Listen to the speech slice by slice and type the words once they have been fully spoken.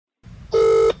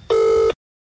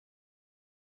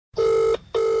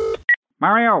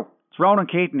Mario, it's Ronan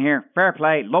Keaton here. Fair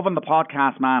play. Loving the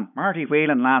podcast, man. Marty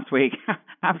Whelan last week.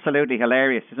 Absolutely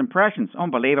hilarious. His impressions,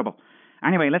 unbelievable.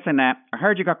 Anyway, listen, I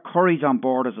heard you got Curry's on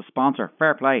board as a sponsor.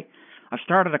 Fair play. I've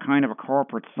started a kind of a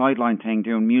corporate sideline thing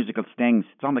doing musical stings.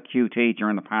 It's on the QT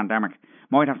during the pandemic.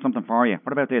 Might have something for you.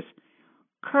 What about this?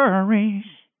 Curry's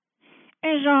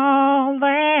is all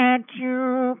that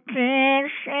you can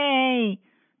say.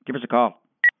 Give us a call.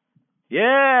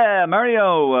 Yeah,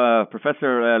 Mario,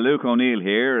 Professor Luke O'Neill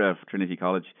here of Trinity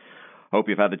College. Hope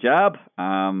you've had the jab.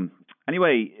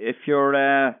 Anyway, if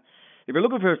you're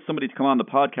looking for somebody to come on the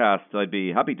podcast, I'd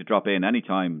be happy to drop in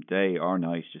anytime, day or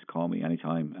night. Just call me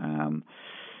anytime.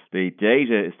 The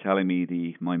data is telling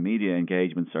me my media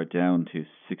engagements are down to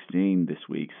 16 this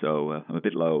week, so I'm a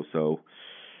bit low. So,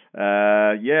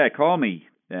 call me.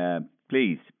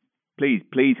 Please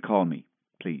call me,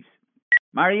 please.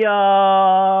 Mario,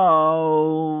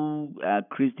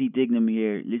 Christy Dignam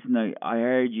here. Listen, I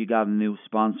heard you got a new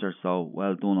sponsor, so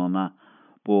well done on that.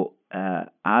 But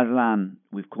Aslan,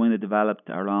 we've kind of developed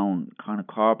our own kind of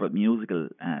corporate musical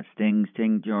stings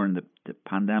thing during the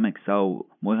pandemic, so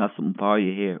might have something for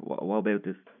you here. What about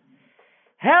this?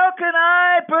 How can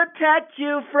I protect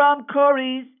you from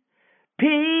Curry's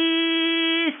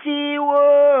PC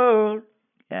world?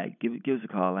 Yeah, give us a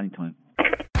call anytime.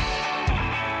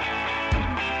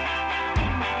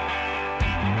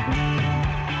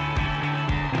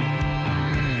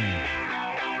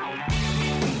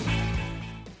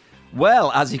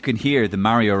 Well, as you can hear, the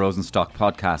Mario Rosenstock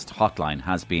podcast hotline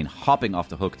has been hopping off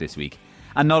the hook this week.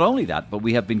 And not only that, but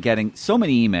we have been getting so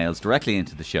many emails directly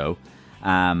into the show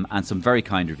and some very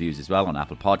kind reviews as well on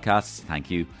Apple Podcasts.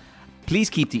 Thank you. Please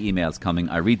keep the emails coming.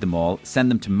 I read them all. Send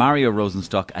them to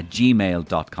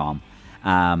mariorosenstock@gmail.com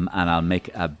and I'll make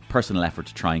a personal effort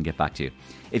to try and get back to you.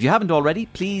 If you haven't already,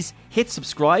 please hit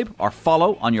subscribe or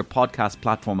follow on your podcast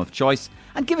platform of choice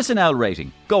and give us an L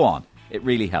rating. Go on. It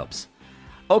really helps.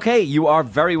 Okay, you are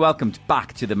very welcomed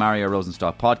back to the Mario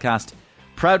Rosenstock podcast,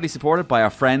 proudly supported by our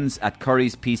friends at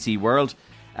Curry's PC World.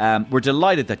 We're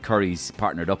delighted that Curry's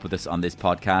partnered up with us on this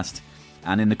podcast,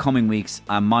 and in the coming weeks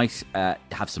I might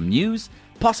have some news,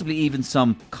 possibly even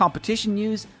some competition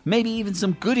news, maybe even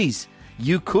some goodies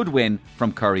you could win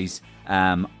from Curry's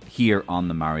here on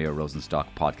the Mario Rosenstock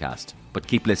podcast. But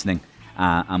keep listening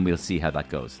and we'll see how that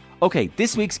goes. Okay,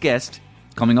 this week's guest,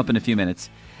 coming up in a few minutes,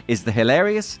 is the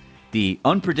hilarious, the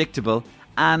unpredictable,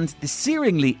 and the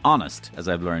searingly honest, as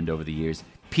I've learned over the years,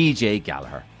 PJ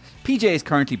Gallagher. PJ is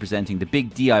currently presenting the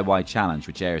Big DIY Challenge,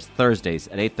 which airs Thursdays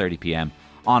at 8:30pm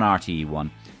on RTE1.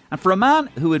 And for a man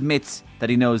who admits that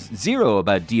he knows zero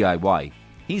about DIY,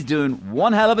 he's doing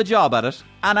one hell of a job at it.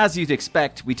 And as you'd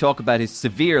expect, we talk about his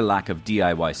severe lack of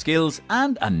DIY skills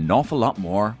and an awful lot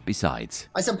more besides.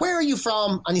 I said, "Where are you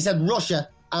from?" And he said, "Russia."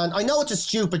 And I know it's a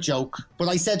stupid joke, but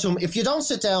I said to him, "If you don't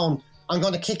sit down, I'm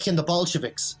going to kick you in the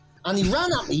Bolsheviks." And he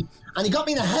ran at me, and he got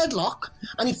me in a headlock,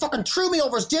 and he fucking threw me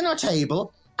over his dinner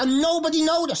table, and nobody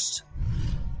noticed.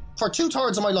 For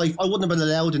 2/3 of my life, I wouldn't have been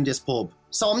allowed in this pub.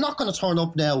 So I'm not going to turn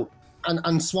up now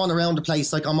and swan around the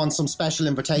place like I'm on some special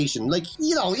invitation. Like,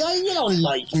 you don't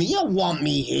like me. You don't want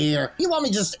me here. You want me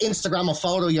to just Instagram a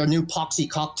photo of your new poxy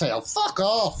cocktail. Fuck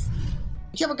off.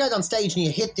 You ever get on stage and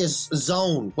you hit this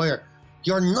zone where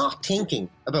you're not thinking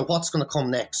about what's going to come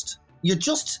next? You're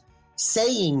just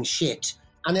saying shit,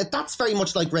 and that's very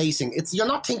much like racing. You're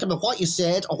not thinking about what you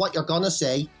said or what you're gonna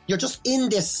say. You're just in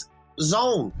this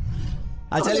zone.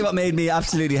 I tell you what made me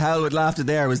absolutely howl with laughter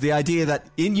there was the idea that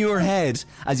in your head,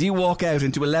 as you walk out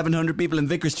into 1,100 people in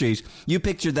Vicar Street, you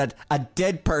picture that a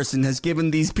dead person has given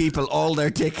these people all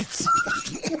their tickets.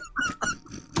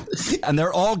 And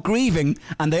they're all grieving,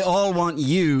 and they all want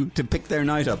you to pick their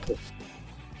night up.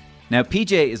 Now,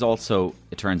 PJ is also,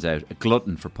 it turns out, a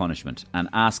glutton for punishment and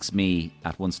asks me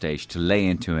at one stage to lay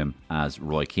into him as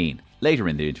Roy Keane later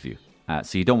in the interview.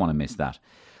 So you don't want to miss that.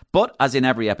 But as in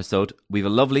every episode, we've a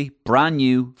lovely, brand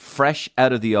new, fresh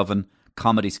out of the oven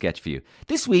comedy sketch for you.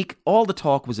 This week, all the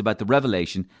talk was about the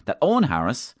revelation that Owen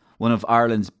Harris, one of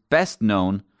Ireland's best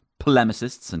known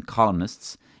polemicists and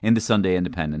columnists in the Sunday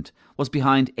Independent, was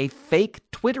behind a fake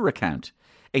Twitter account.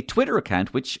 A Twitter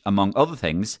account which, among other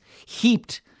things,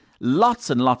 heaped lots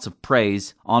and lots of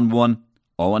praise on one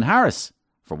Owen Harris,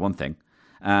 for one thing.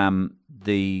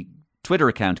 The Twitter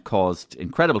account caused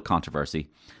incredible controversy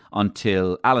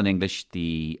until Alan English,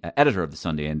 the editor of the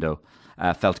Sunday Indo,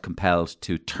 felt compelled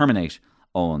to terminate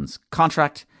Owen's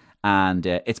contract, and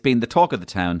it's been the talk of the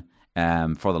town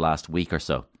for the last week or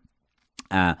so.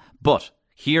 But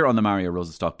here on the Mario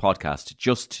Rosenstock podcast,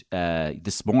 just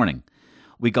this morning,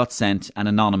 we got sent an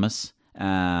anonymous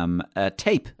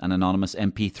tape, an anonymous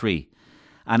MP3.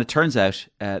 And it turns out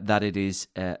that it is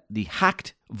the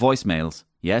hacked voicemails,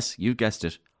 yes, you guessed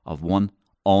it, of one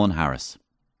Owen Harris.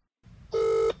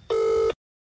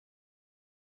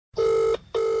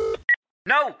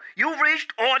 No, you've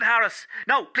reached Owen Harris.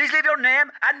 No, please leave your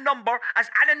name and number as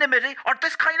anonymity, or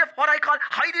this kind of what I call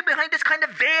hiding behind this kind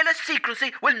of veil of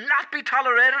secrecy will not be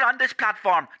tolerated on this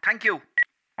platform. Thank you.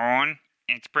 Owen,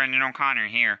 it's Brendan O'Connor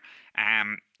here.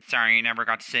 Sorry you never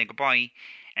got to say goodbye.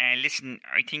 Listen,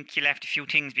 I think you left a few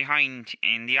things behind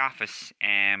in the office.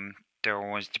 There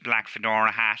was the black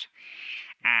fedora hat,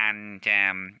 and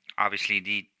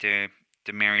obviously the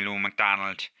Mary Lou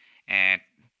McDonald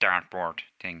dartboard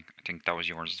thing. I think that was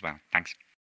yours as well. Thanks.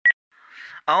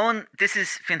 Owen, this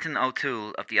is Fintan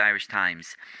O'Toole of the Irish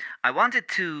Times. I wanted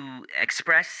to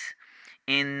express,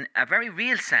 in a very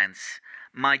real sense,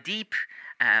 my deep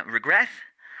regret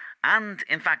and,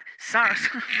 in fact, sorry.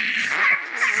 Sorry,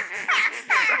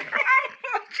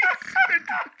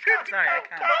 I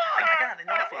can't. I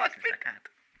can't.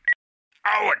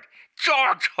 Owen,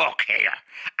 George Hook here.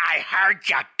 I heard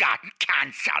you got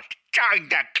cancelled. Join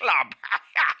the club.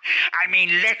 I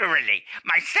mean, literally.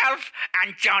 Myself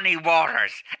and Johnny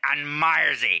Waters and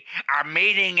Myersy are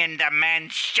meeting in the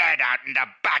men's shed out in the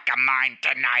back of mine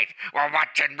tonight. We're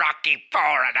watching Rocky IV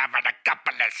and having a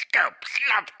couple of scoops.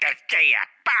 Love to see you.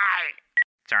 Bye.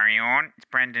 Sorry, Owen. It's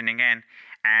Brendan again.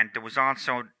 And there was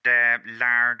also the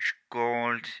large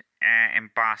gold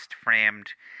embossed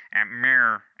framed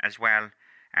mirror as well.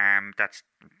 That's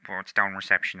for its down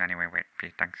reception anyway. Wait,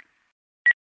 please, thanks.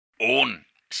 Owen,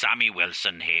 Sammy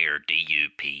Wilson here,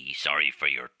 DUP. Sorry for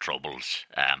your troubles.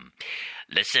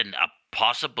 Listen, a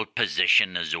possible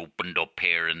position has opened up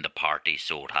here in the party,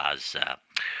 so it has.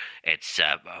 It's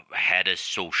head of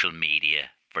social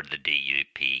media for the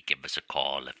DUP. Give us a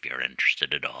call if you're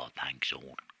interested at all. Thanks,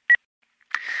 Owen.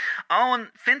 Owen,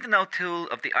 Fintan O'Toole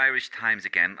of the Irish Times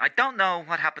again. I don't know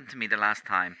what happened to me the last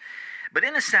time, but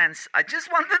in a sense, I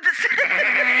just wanted to say...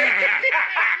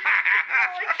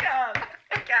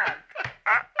 I can't.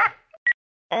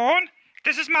 Owen,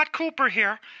 this is Matt Cooper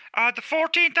here. The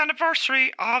 14th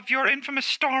anniversary of your infamous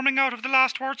storming out of the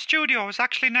Last Word studio is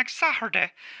actually next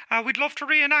Saturday. We'd love to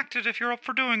reenact it if you're up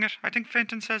for doing it. I think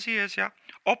Fintan says he is, yeah.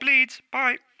 Up Leeds.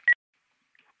 Bye.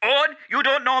 Owen, you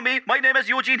don't know me. My name is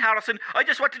Eugene Harrison. I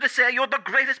just wanted to say you're the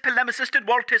greatest polemicist in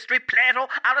world history. Plato,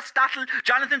 Aristotle,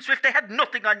 Jonathan Swift, they had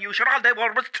nothing on you. Sure, all they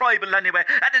were was tribal anyway.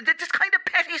 And this kind of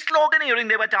petty sloganeering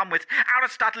they went on with.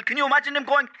 Aristotle, can you imagine him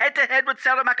going head-to-head with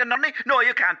Sarah McInerney? No,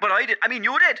 you can't, but I did. I mean,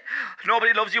 you did.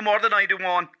 Nobody loves you more than I do,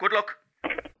 Owen. Good luck.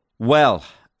 Well,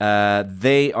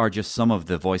 they are just some of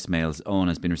the voicemails Owen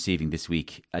has been receiving this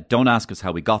week. Don't ask us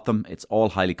how we got them. It's all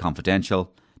highly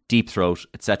confidential, deep throat,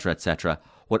 etc., etc.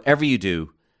 Whatever you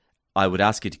do, I would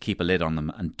ask you to keep a lid on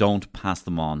them and don't pass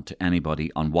them on to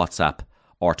anybody on WhatsApp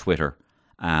or Twitter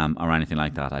or anything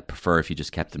like that. I'd prefer if you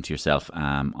just kept them to yourself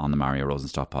on the Mario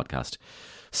Rosenstock podcast.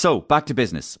 So, back to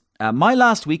business. My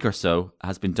last week or so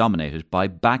has been dominated by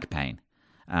back pain.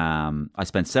 I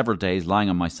spent several days lying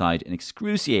on my side in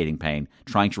excruciating pain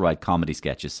trying to write comedy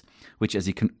sketches, which, as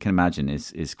you can imagine,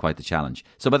 is quite the challenge.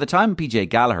 So by the time PJ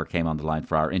Gallagher came on the line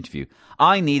for our interview,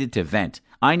 I needed to vent.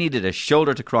 I needed a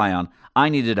shoulder to cry on. I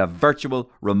needed a virtual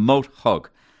remote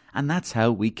hug. And that's how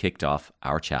we kicked off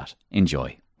our chat.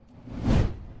 Enjoy.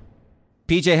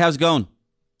 PJ, how's it going?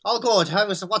 All good.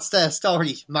 What's the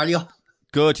story, Mario?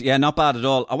 Good. Yeah, not bad at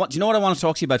all. Do you know what I want to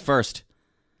talk to you about first?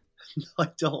 No, I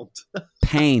don't.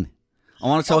 Pain. I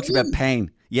want to talk to you about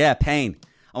pain. Yeah, pain.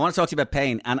 I want to talk to you about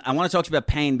pain. And I want to talk to you about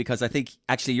pain because I think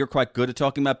actually you're quite good at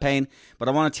talking about pain. But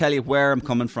I want to tell you where I'm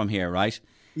coming from here, right?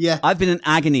 Yeah. I've been in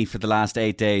agony for the last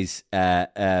 8 days,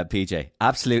 PJ.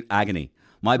 Absolute agony.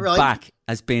 My back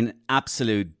has been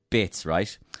absolute bits,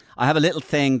 right? I have a little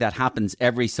thing that happens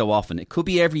every so often. It could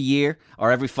be every year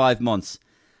or every 5 months.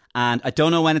 And I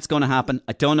don't know when it's going to happen.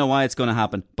 I don't know why it's going to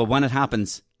happen. But when it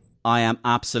happens, I am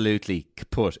absolutely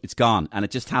kaput. It's gone. And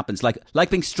it just happens like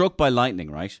being struck by lightning,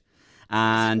 right?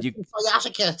 And you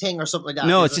sciatica thing or something like that.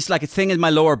 No, it's just like a thing in my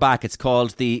lower back. It's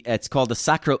called the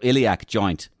sacroiliac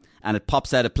joint. And it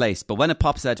pops out of place. But when it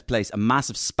pops out of place, a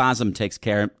massive spasm takes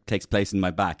place in my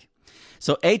back.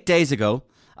 So 8 days ago,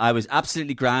 I was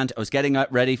absolutely grand. I was getting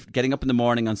up in the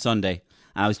morning on Sunday.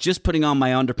 And I was just putting on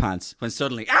my underpants when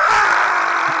suddenly,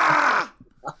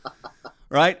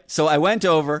 right? So I went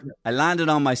over, I landed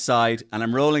on my side, and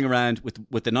I'm rolling around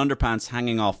with an underpants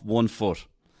hanging off 1 foot.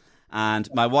 And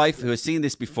my wife, who has seen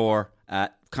this before,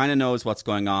 kind of knows what's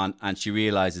going on, and she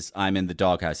realizes I'm in the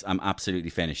doghouse. I'm absolutely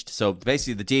finished. So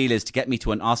basically the deal is to get me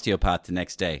to an osteopath the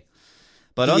next day.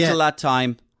 But until that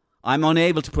time, I'm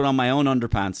unable to put on my own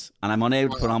underpants, and I'm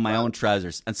unable to put on my own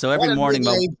trousers. And so every what a morning,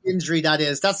 middle-aged injury that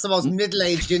is. That's the most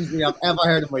middle-aged injury I've ever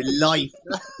heard in my life.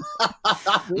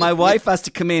 my wife has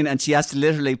to come in and she has to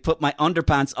literally put my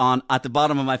underpants on at the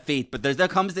bottom of my feet. But there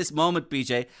comes this moment,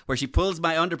 BJ, where she pulls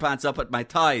my underpants up at my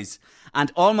thighs,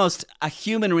 and almost a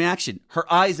human reaction.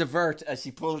 Her eyes avert as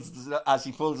she pulls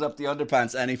up the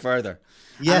underpants any further.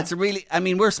 Yeah, and it's really. I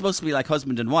mean, we're supposed to be like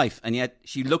husband and wife, and yet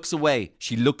she looks away.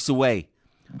 She looks away.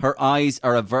 Her eyes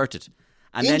are averted.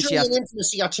 And injury then she has and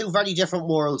intimacy are two very different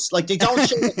worlds. Like, they don't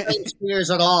share the same spheres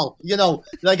at all. You know,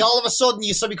 like, all of a sudden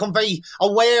you suddenly become very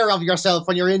aware of yourself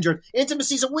when you're injured.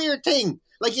 Intimacy is a weird thing.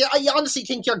 Like, I honestly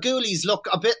think your ghoulies look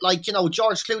a bit like, you know,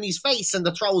 George Clooney's face in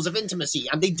the throes of intimacy.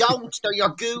 And they don't. They're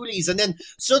your ghoulies. And then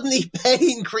suddenly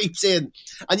pain creeps in.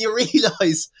 And you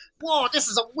realise, whoa, this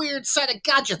is a weird set of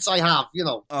gadgets I have, you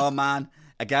know. Oh, man.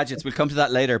 Gadgets. We'll come to that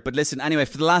later. But listen, anyway,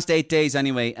 for the last 8 days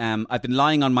anyway, I've been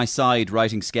lying on my side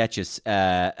writing sketches,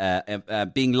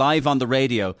 being live on the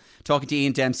radio, talking to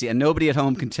Ian Dempsey, and nobody at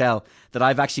home can tell that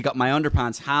I've actually got my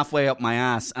underpants halfway up my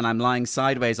ass and I'm lying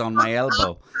sideways on my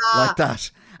elbow like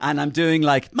that. And I'm doing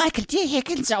like Michael D.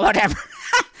 Higgins or whatever.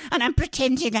 And I'm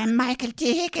pretending I'm Michael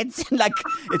D. Higgins. Like,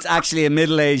 it's actually a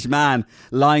middle-aged man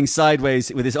lying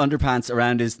sideways with his underpants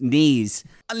around his knees,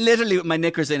 literally with my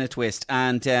knickers in a twist.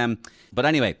 And but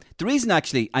anyway, the reason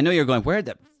actually, I know you're going, where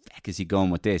the fuck is he going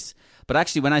with this? But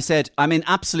actually, when I said I'm in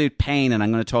absolute pain and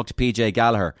I'm going to talk to PJ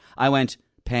Gallagher, I went,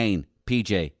 pain,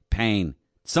 PJ, pain.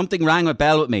 Something rang a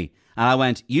bell with me. And I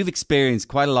went, you've experienced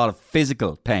quite a lot of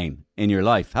physical pain in your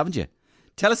life, haven't you?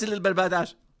 Tell us a little bit about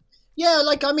that. Yeah,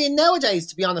 like, I mean, nowadays,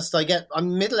 to be honest, I'm a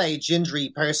middle-aged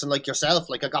injury person like yourself.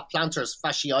 Like, I got plantar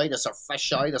fasciitis or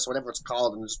fasciitis, whatever it's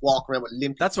called, and just walk around with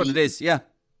limp. That's what it is, yeah.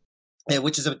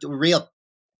 Which is a real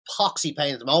poxy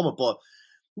pain at the moment. But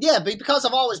yeah, because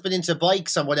I've always been into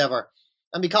bikes and whatever,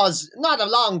 and because not a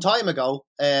long time ago,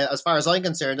 as far as I'm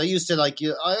concerned, I used to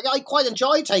I quite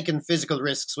enjoy taking physical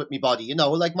risks with my body. You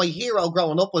know, like, my hero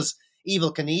growing up was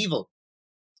Evel Knievel.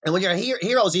 And when your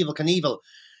hero's Evel Knievel,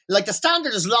 like, the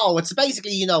standard is low. It's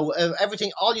basically, you know,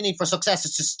 everything, all you need for success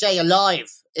is to stay alive.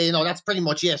 You know, that's pretty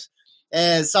much it.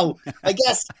 So I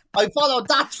guess I followed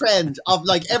that trend of,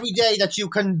 like, every day that you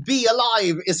can be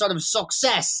alive is sort of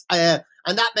success. And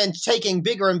that meant taking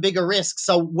bigger and bigger risks.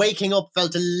 So waking up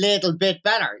felt a little bit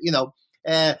better, you know.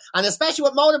 And especially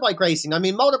with motorbike racing. I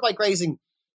mean, motorbike racing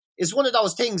is one of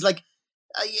those things, like,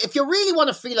 if you really want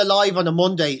to feel alive on a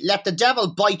Monday, let the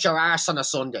devil bite your arse on a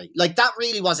Sunday. Like, that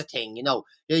really was a thing, you know.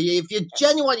 If you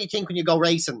genuinely think when you go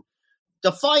racing,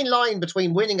 the fine line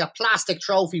between winning a plastic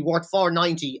trophy worth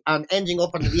 $4.90 and ending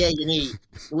up on the A&E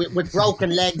with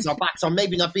broken legs or backs, or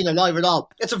maybe not being alive at all,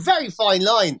 it's a very fine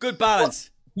line. Good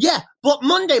balance. But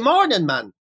Monday morning,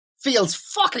 man, feels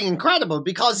fucking incredible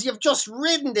because you've just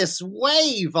ridden this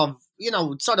wave of, you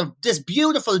know, sort of this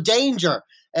beautiful danger.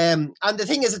 And the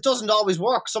thing is, it doesn't always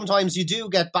work. Sometimes you do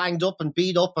get banged up and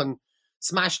beat up and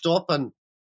smashed up. And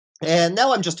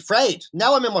now I'm just afraid.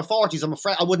 Now I'm in my 40s. I'm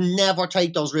afraid I would never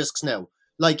take those risks now.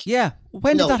 Like, yeah.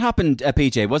 When did that happen,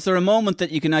 PJ? Was there a moment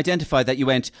that you can identify that you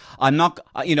went, I'm not,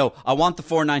 you know, I want the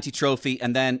 490 trophy,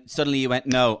 and then suddenly you went,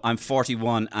 no, I'm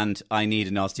 41 and I need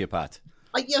an osteopath?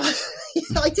 I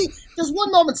think there's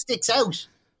one moment sticks out.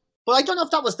 But I don't know if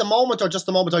that was the moment or just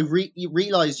the moment I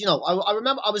realised, you know, I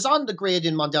remember I was on the grid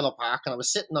in Mondello Park and I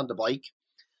was sitting on the bike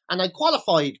and I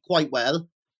qualified quite well,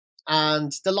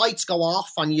 and the lights go off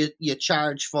and you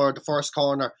charge for the first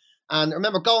corner. And I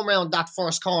remember going around that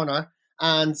first corner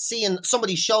and seeing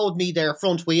somebody showed me their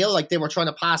front wheel, like they were trying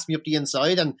to pass me up the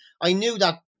inside. And I knew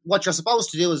that what you're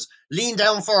supposed to do is lean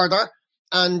down further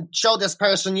and show this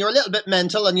person you're a little bit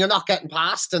mental and you're not getting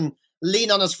past, and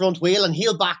lean on his front wheel and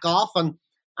he'll back off. And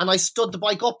I stood the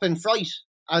bike up in fright,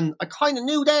 and I kind of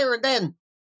knew there and then,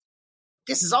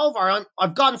 this is over.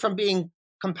 I've gone from being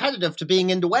competitive to being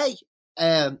in the way.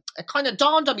 It kind of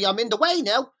dawned on me, I'm in the way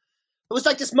now. It was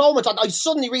like this moment, I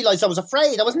suddenly realised I was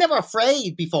afraid. I was never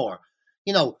afraid before.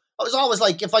 You know, I was always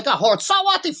like, if I got hurt, so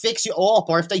what, they fix you up,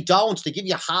 or if they don't, they give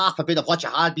you half a bit of what you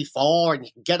had before and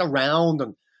you can get around.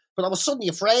 But I was suddenly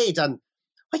afraid, and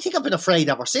I think I've been afraid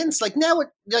ever since. Like, now,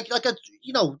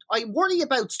 you know, I worry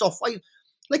about stuff.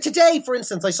 Like today, for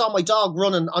instance, I saw my dog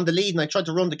running on the lead and I tried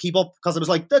to run to keep up because I was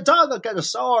like, the dog will get a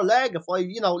sore leg if I,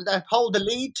 you know, hold the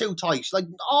lead too tight. Like,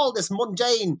 all this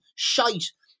mundane shite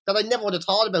that I never would have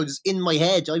thought about is in my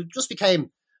head. I just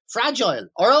became fragile,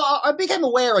 or I became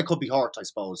aware I could be hurt, I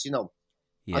suppose, you know,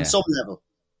 on some level,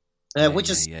 which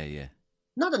is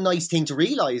not a nice thing to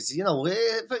realise, you know,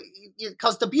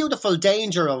 because the beautiful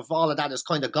danger of all of that is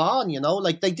kind of gone, you know.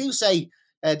 Like, they do say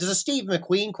There's a Steve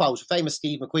McQueen quote, a famous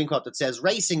Steve McQueen quote that says,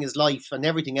 "Racing is life and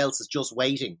everything else is just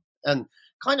waiting." And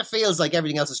kind of feels like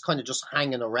everything else is kind of just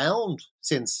hanging around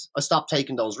since I stopped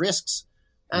taking those risks.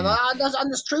 And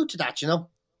there's truth to that, you know.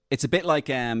 It's a bit like,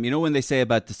 when they say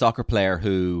about the soccer player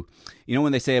who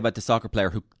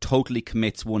totally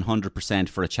commits 100%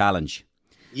 for a challenge.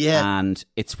 Yeah. And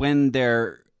it's when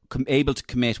they're able to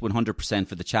commit 100%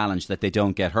 for the challenge that they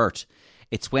don't get hurt.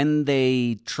 It's when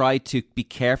they try to be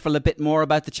careful a bit more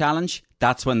about the challenge,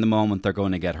 that's when the moment they're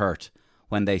going to get hurt.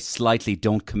 When they slightly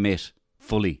don't commit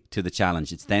fully to the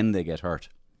challenge, it's then they get hurt.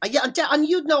 Yeah, and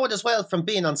you'd know it as well from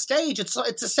being on stage. It's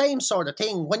the same sort of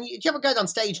thing. Do you ever get on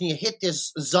stage and you hit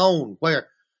this zone where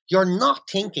you're not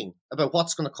thinking about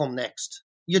what's going to come next?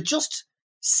 You're just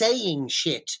saying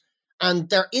shit, and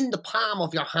they're in the palm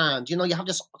of your hand. You know, you have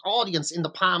this audience in the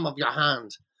palm of your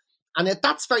hand. And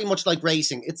that's very much like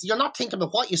racing. You're not thinking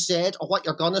about what you said or what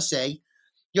you're going to say.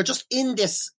 You're just in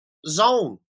this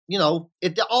zone. You know,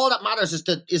 all that matters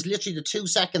is literally the 2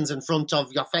 seconds in front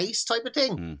of your face type of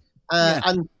thing.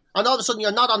 And all of a sudden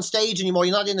you're not on stage anymore.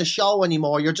 You're not in a show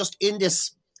anymore. You're just in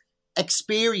this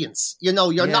experience. You know,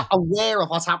 you're not aware of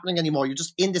what's happening anymore. You're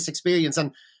just in this experience.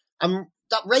 And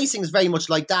that racing is very much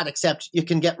like that, except you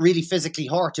can get really physically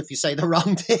hurt if you say the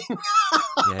wrong thing.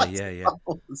 Yeah.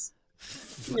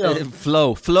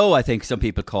 Flow, I think some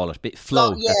people call it.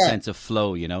 Flow, that sense of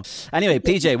flow, you know. Anyway,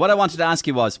 PJ, what I wanted to ask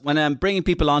you was, when I'm bringing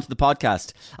people onto the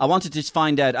podcast, I wanted to just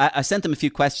find out, I sent them a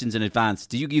few questions in advance.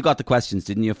 You got the questions,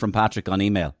 didn't you, from Patrick on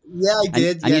email? Yeah, I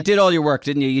did. And you did all your work,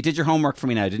 didn't you? You did your homework for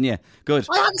me now, didn't you? Good.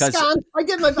 I had a scan. I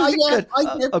did my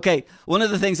I did. Okay, one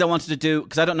of the things I wanted to do,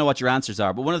 because I don't know what your answers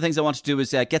are, but one of the things I wanted to do is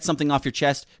get something off your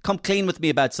chest. Come clean with me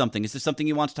about something. Is there something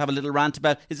you wanted to have a little rant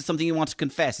about? Is it something you want to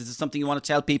confess? Is it something you want to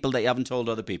tell people that you haven't told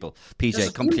other people?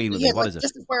 PJ, come clean with me. What is it?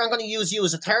 This is where I'm going to use you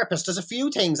as a therapist. There's a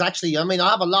few things, actually. I mean, I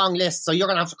have a long list, so you're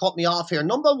going to have to cut me off here.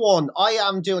 Number one, I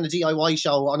am doing a DIY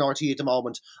show on RTE at the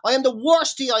moment. I am the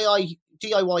worst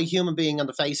DIY human being on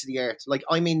the face of the earth. Like,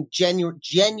 I mean,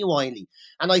 genuinely.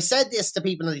 And I said this to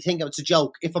people and they think it's a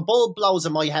joke. If a bulb blows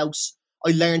in my house,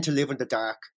 I learn to live in the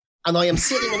dark. And I am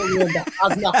sitting in a room that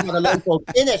has not got a light bulb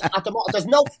in it at the moment. There's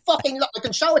no fucking light. I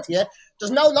can show it to you.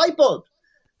 There's no light bulb.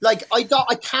 Like, I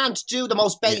can't do the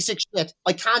most basic shit.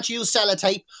 I can't use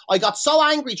sellotape. I got so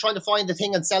angry trying to find the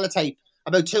thing in sellotape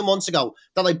about 2 months ago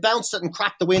that I bounced it and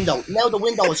cracked the window. Now the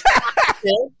window is cracked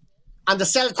still, and the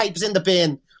sellotape is in the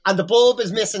bin, and the bulb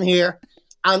is missing here.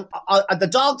 And the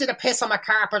dog did a piss on my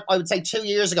carpet, I would say 2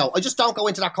 years ago. I just don't go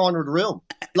into that corner of the room.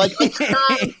 Like, I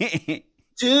can't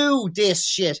do this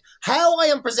shit. How I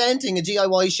am presenting a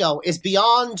DIY show is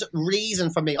beyond reason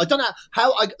for me. I don't know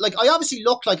how I obviously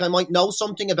look like I might know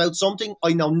something about something.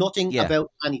 I know nothing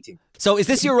about anything. So is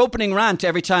this your opening rant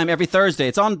every Thursday?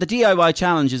 It's on, the DIY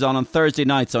challenge is on Thursday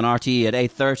nights on RTE at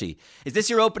 8:30. Is this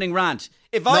your opening rant?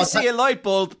 If I see a light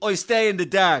bulb, I stay in the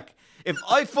dark. If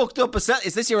I fucked up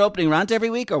is this your opening rant every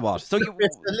week or what? So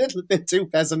it's a little bit too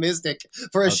pessimistic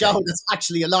for a show that's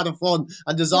actually a lot of fun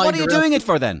and designed. What are you doing it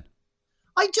for then?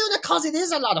 I'm doing it because it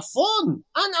is a lot of fun,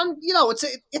 and you know,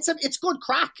 it's good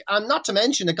crack, and not to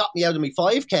mention it got me out of my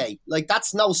 5K. Like,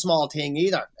 that's no small thing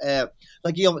either.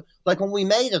 Like when we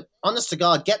made it, honest to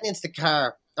God, getting into the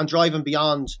car and driving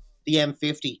beyond the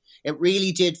M50, it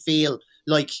really did feel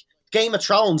like Game of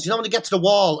Thrones. You know, when they get to the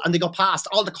wall and they go past,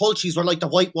 all the cultures were like the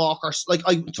White Walkers. Like,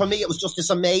 for me, it was just this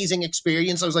amazing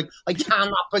experience. I was like, I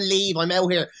cannot believe I'm out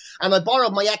here, and I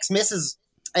borrowed my ex-missus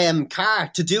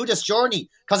car to do this journey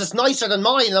because it's nicer than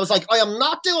mine. And I was like, I am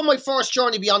not doing my first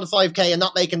journey beyond the 5K and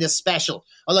not making this special.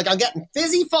 I'm getting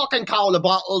fizzy fucking cola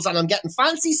bottles, and I'm getting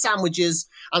fancy sandwiches,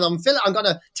 and I'm going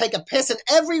to take a piss in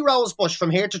every rose bush from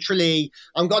here to Tralee.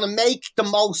 I'm going to make the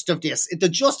most of this. The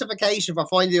justification for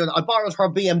finally doing it, I borrowed her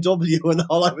BMW and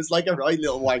all. I was like a right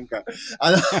little wanker,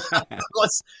 and it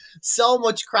was so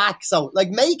much crack. So, like,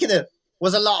 making it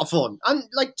was a lot of fun. And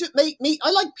like,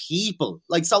 I like people.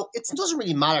 Like, so it doesn't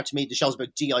really matter to me the show's about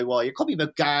DIY. It could be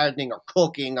about gardening or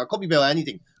cooking, or it could be about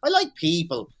anything. I like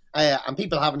people and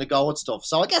people having a go at stuff.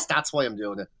 So I guess that's why I'm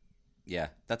doing it. Yeah,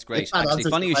 that's great. Actually,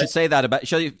 funny you should say that about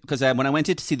because when I went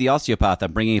in to see the osteopath,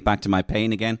 I'm bringing it back to my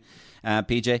pain again,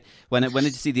 PJ. When I went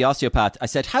in to see the osteopath, I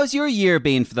said, "How's your year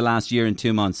been for the last year and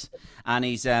 2 months?" And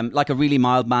he's like a really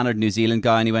mild-mannered New Zealand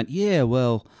guy, and he went, "Yeah,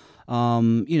 well,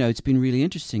 it's been really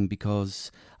interesting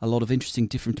because a lot of interesting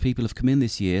different people have come in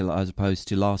this year as opposed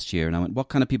to last year." And I went, "What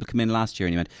kind of people come in last year?"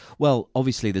 And he went, "Well,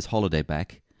 obviously there's Holiday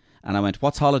Back." And I went,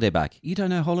 "What's Holiday Back?" "You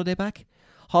don't know Holiday Back?"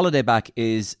 Holiday Back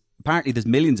is, apparently there's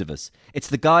millions of us. It's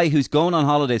the guy who's going on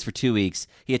holidays for 2 weeks.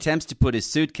 He attempts to put his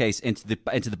suitcase into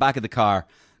the back of the car,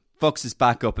 fucks his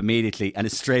back up immediately and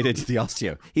is straight into the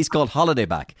osteo. He's called holiday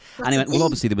back. And he went, well,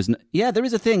 obviously there was there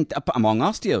is a thing among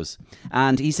osteos.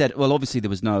 And he said, well, obviously there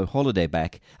was no holiday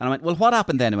back. And I went, well, what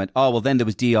happened then? He went, oh, well, then there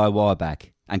was DIY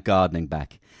back and gardening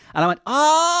back. And I went,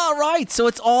 right. So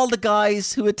it's all the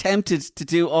guys who attempted to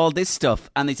do all this stuff.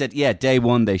 And they said, yeah, day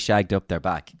one, they shagged up their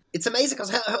back. It's amazing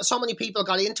because so many people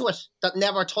got into it that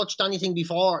never touched anything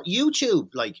before. YouTube,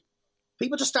 like,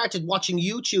 people just started watching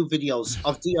YouTube videos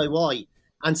of DIY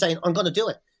and saying, I'm going to do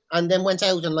it. And then went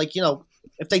out and, like, you know,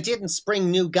 if they didn't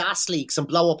spring new gas leaks and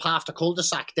blow up half the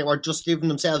cul-de-sac, they were just giving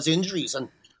themselves injuries and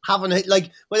having,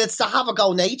 like, well, it's the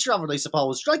have-a-go nature of it, I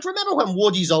suppose. Like, remember when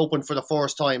Woody's opened for the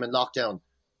first time in lockdown?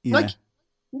 Yeah. Like,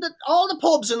 all the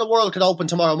pubs in the world could open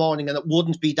tomorrow morning and it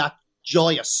wouldn't be that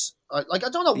joyous. Like, I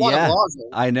don't know what it was.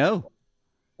 I know.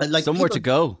 And, like, somewhere to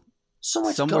go.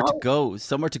 Somewhere to go.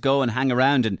 Somewhere to go and hang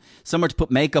around, and somewhere to put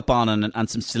makeup on and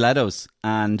some stilettos.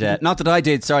 And not that I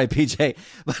did, sorry, PJ.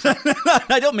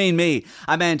 But I don't mean me.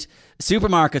 I meant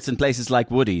supermarkets and places like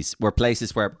Woody's were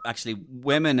places where actually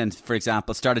women, and for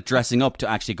example, started dressing up to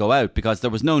actually go out because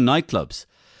there was no nightclubs.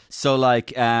 So, like,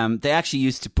 they actually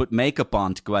used to put makeup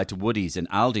on to go out to Woody's and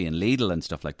Aldi and Lidl and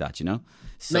stuff like that, you know?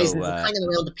 So, amazing. Hanging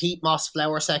around the peat moss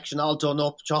flower section all done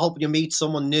up, hoping you meet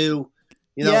someone new,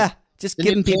 you know? Yeah, just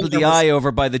giving people the eye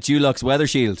over by the Dulux weather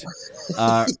shield.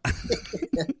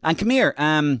 And come here,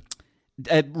 riding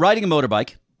a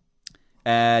motorbike,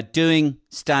 doing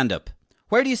stand-up.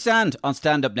 Where do you stand on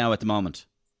stand-up now at the moment,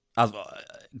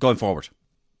 going forward?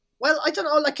 Well, I don't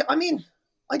know, like, I mean,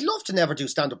 I'd love to never do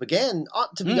stand-up again,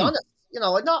 to be honest. You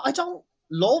know, I don't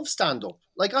love stand-up.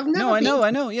 Like, I've never I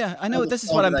know. Yeah, I know. This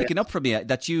is what I'm picking up from you,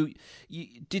 that you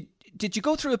did you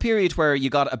go through a period where you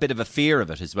got a bit of a fear of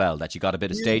it as well, that you got a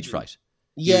bit of stage fright?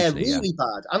 Yeah, really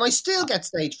bad. And I still get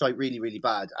stage fright really, really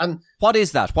bad. And what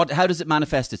is that? How does it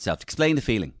manifest itself? Explain the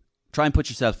feeling. Try and put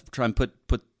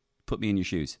me in your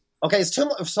shoes. Okay, it's too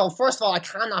much. So first of all, I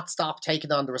cannot stop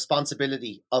taking on the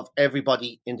responsibility of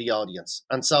everybody in the audience.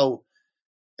 And so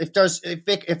if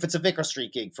it's a Vicar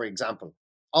Street gig, for example,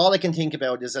 all I can think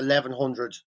about is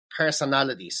 1,100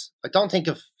 personalities. I don't think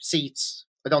of seats.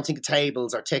 I don't think of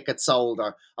tables or tickets sold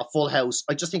or a full house.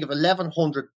 I just think of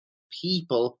 1,100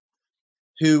 people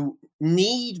who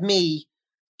need me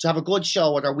to have a good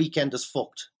show or their weekend is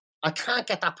fucked. I can't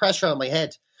get that pressure on my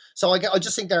head. So I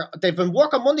just think they've been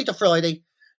working Monday to Friday.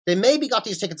 They maybe got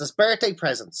these tickets as birthday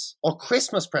presents or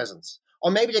Christmas presents, or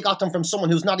maybe they got them from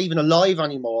someone who's not even alive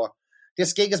anymore.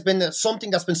 This gig has been something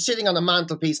that's been sitting on the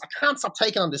mantelpiece. I can't stop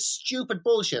taking on this stupid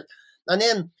bullshit. And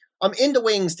then I'm in the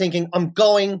wings thinking, I'm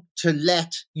going to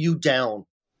let you down.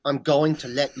 I'm going to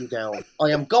let you down. I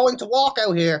am going to walk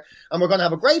out here and we're going to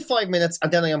have a great 5 minutes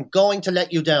and then I am going to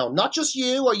let you down. Not just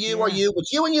you or you or you,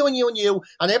 but you and you and you and you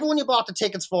and everyone you bought the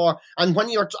tickets for. And when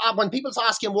people's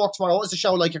asking work tomorrow, what is the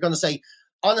show like? You're going to say,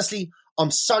 honestly, I'm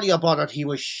sorry I bothered, he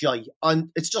was shy. And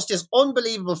it's just this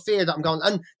unbelievable fear that I'm going.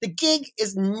 And the gig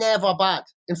is never bad.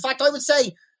 In fact, I would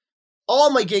say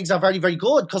all my gigs are very, very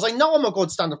good because I know I'm a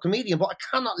good stand-up comedian, but I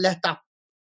cannot let that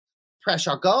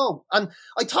pressure go. And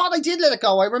I thought I did let it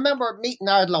go. I remember meeting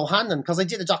Ardal O'Hanlon because I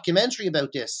did a documentary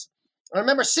about this. I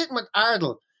remember sitting with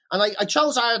Ardal, and I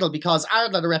chose Ardal because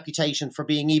Ardal had a reputation for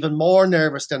being even more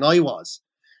nervous than I was.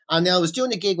 And I was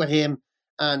doing a gig with him,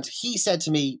 and he said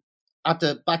to me, at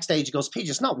the backstage, he goes, PJ,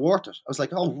 it's not worth it. I was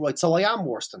like, oh, right, so I am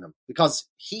worse than him because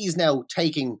he's now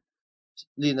taking,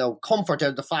 comfort out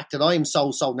of the fact that I'm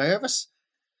so nervous.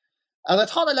 And I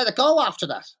thought I let it go after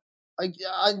that.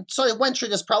 So I went through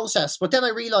this process, but then I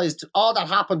realised all that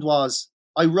happened was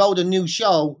I wrote a new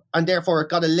show and therefore it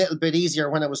got a little bit easier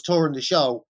when I was touring the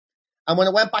show. And when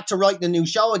I went back to writing a new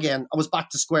show again, I was back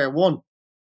to square one.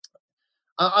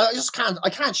 I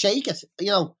can't shake it,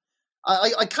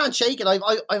 I can't shake it.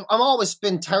 I've always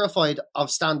been terrified of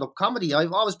stand-up comedy.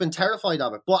 I've always been terrified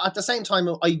of it. But at the same time,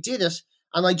 I did it.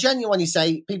 And I genuinely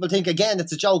say, people think, again,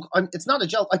 it's a joke. It's not a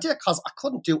joke. I did it because I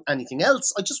couldn't do anything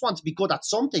else. I just wanted to be good at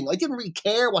something. I didn't really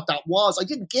care what that was. I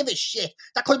didn't give a shit.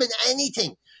 That could have been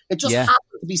anything. It just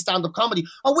happened to be stand-up comedy.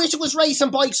 I wish it was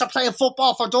racing bikes or playing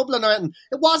football for Dublin or anything.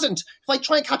 It wasn't. If I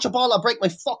try and catch a ball, I'll break my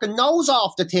fucking nose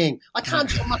off the thing. I can't.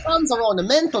 My hands are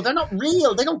ornamental. They're not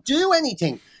real. They don't do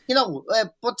anything.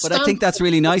 But I think that's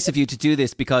really nice of you to do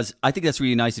this because I think that's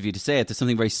really nice of you to say it. There's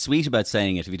something very sweet about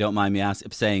saying it, if you don't mind me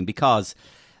saying, because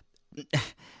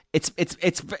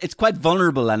it's quite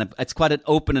vulnerable and it's quite an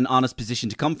open and honest position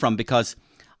to come from. Because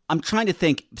I'm trying to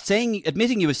think,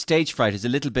 admitting you have stage fright is a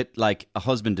little bit like a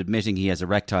husband admitting he has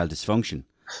erectile dysfunction,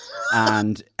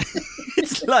 and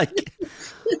it's like,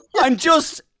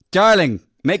 darling,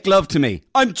 make love to me.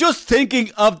 I'm just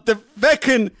thinking of the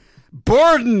feckin'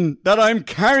 burden that I'm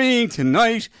carrying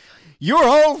tonight. Your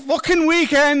whole fucking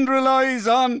weekend relies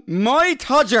on my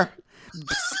Todger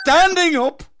standing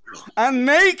up and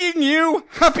making you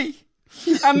happy.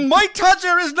 And my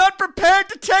Todger is not prepared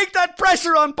to take that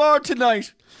pressure on board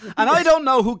tonight. And I don't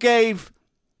know who gave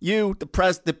you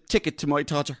the ticket to my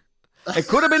Todger. It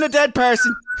could have been a dead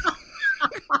person.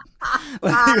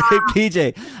 Well, anyway,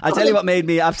 PJ, I tell you what made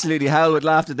me absolutely howl with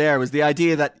laughter there was the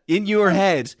idea that in your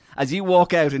head, as you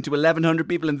walk out into 1,100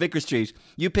 people in Vicar Street,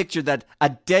 you picture that a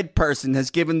dead person has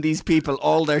given these people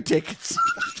all their tickets.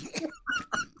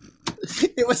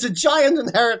 It was a giant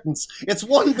inheritance. It's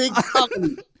one big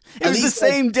family. It was the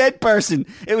same dead person.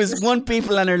 It was one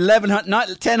people and her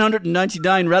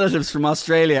 1,099 relatives from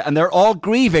Australia, and they're all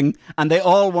grieving, and they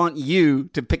all want you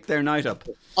to pick their night up.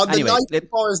 On the night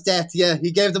before his death, yeah,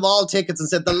 he gave them all tickets and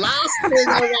said, the last thing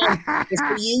I want is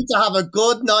for you to have a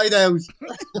good night out.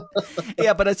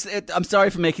 Yeah, but I'm sorry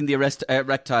for making the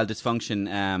erectile dysfunction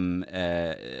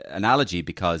analogy,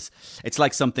 because it's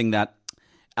like something that,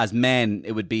 as men,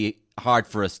 it would be hard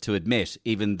for us to admit,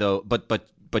 even though,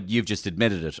 but you've just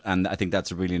admitted it, and I think that's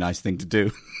a really nice thing to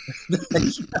do.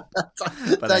 Thank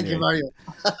you, Mario.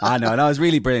 I know, no, it's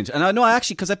really brilliant. And I know,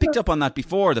 actually, because I picked up on that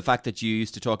before, the fact that you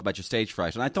used to talk about your stage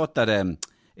fright, and I thought that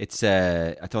it's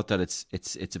a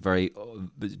very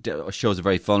shows a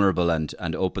very vulnerable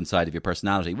and open side of your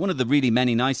personality. One of the really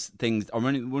many nice things, or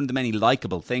one of the many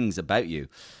likable things about you,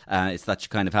 is that you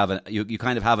kind of have you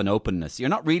kind of have an openness. You're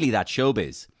not really that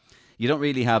showbiz. You don't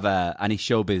really have any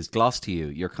showbiz gloss to you.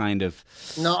 You're kind of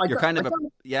I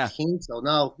think so.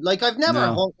 No, like I've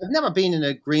never been in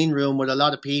a green room with a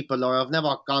lot of people, or I've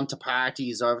never gone to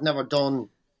parties, or I've never done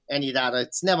any of that.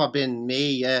 It's never been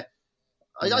me. I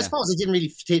suppose I didn't really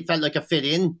felt like I fit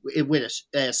in with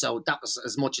it. So that was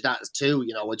as much of that as too.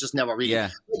 You know, I just never really.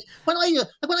 Yeah. When I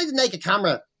did Naked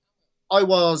Camera, I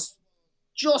was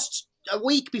just a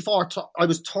week before I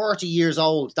was 30 years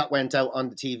old. That went out on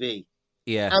the TV.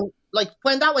 Yeah. And like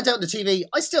when that went out on the TV,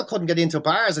 I still couldn't get into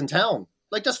bars in town.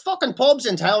 Like there's fucking pubs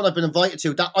in town I've been invited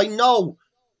to that I know.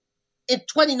 At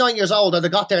 29 years old, I'd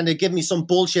have got there and they'd give me some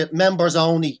bullshit members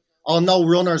only or no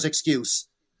runners excuse.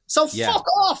 So fuck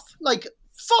off. Like,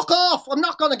 fuck off. I'm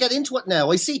not going to get into it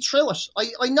now. I see through it.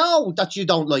 I know that you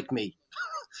don't like me.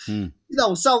 You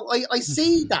know, so I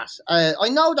see that. I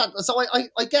know that. So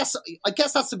I guess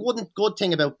that's the good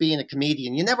thing about being a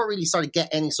comedian. You never really sort of get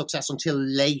any success until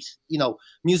late. You know,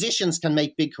 musicians can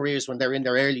make big careers when they're in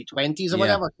their early 20s or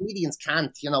whatever. Comedians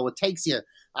can't. You know, it takes you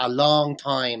a long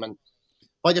time, and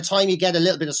by the time you get a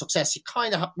little bit of success, you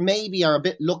kind of maybe are a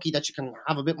bit lucky that you can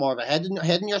have a bit more of a head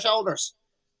in your shoulders.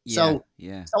 So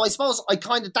I suppose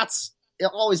that's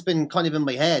always been kind of in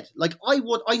my head. Like I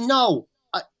know.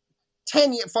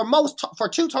 10 years, for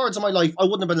 2/3 of my life, I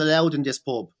wouldn't have been allowed in this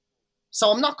pub. So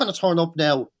I'm not going to turn up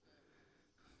now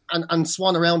and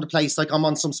swan around the place like I'm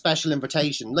on some special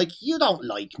invitation. Like, you don't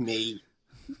like me.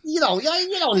 You don't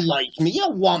like me. You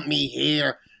don't want me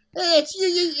here. It's,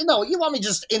 you know, you want me to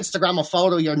just Instagram a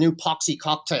photo of your new poxy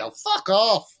cocktail. Fuck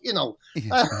off, you know.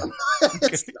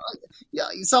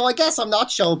 So I guess I'm not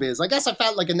showbiz. I guess I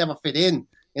felt like I never fit in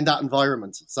that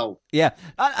environment. So yeah,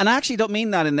 and I actually don't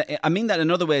mean that I mean that in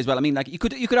other ways. Well, I mean, like you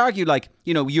could argue, like,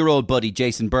 you know, your old buddy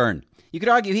Jason Byrne. You could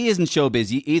argue he isn't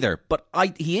showbiz either, but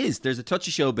he is. There's a touch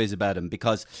of showbiz about him,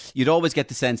 because you'd always get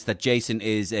the sense that Jason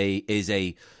is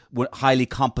a highly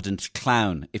competent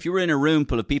clown. If you were in a room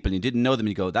full of people and you didn't know them,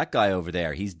 you go, that guy over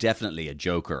there, he's definitely a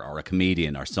joker or a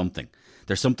comedian or something.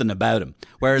 There's something about him.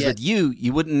 Whereas with you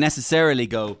wouldn't necessarily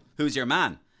go, who's your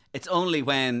man? It's only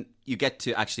when you get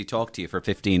to actually talk to you for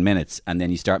 15 minutes and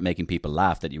then you start making people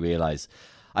laugh that you realise,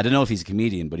 I don't know if he's a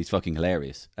comedian, but he's fucking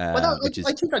hilarious. I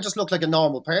think I just look like a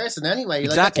normal person anyway.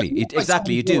 Exactly, like,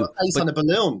 exactly, you do. Face on a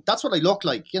balloon. That's what I look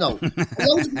like, you know. A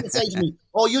lot of people say to me,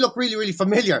 "Oh, you look really, really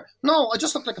familiar." No, I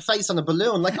just look like a face on a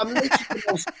balloon. Like, I'm literally the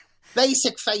most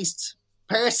basic-faced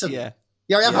person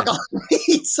you're ever going to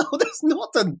meet. So there's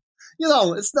nothing. You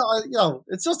know, it's not. You know,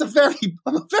 it's just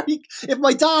if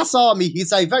my dad saw me, he'd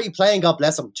say, "Very plain, God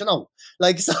bless him." You know,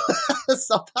 like so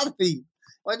that'd be.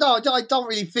 I don't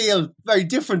really feel very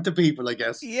different to people, I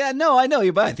guess. Yeah, no, I know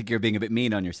you, but I think you're being a bit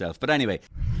mean on yourself. But anyway.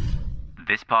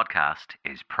 This podcast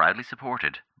is proudly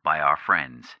supported by our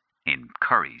friends in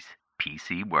Curry's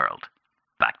PC World.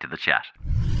 Back to the chat.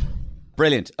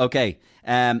 Brilliant. Okay.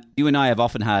 You and I have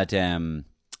often had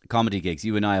comedy gigs.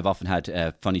 You and I have often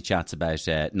had funny chats about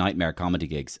nightmare comedy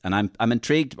gigs, and I'm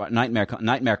intrigued about nightmare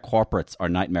corporates or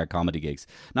nightmare comedy gigs.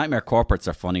 Nightmare corporates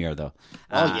are funnier though.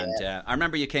 I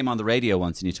remember you came on the radio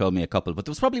once and you told me a couple, but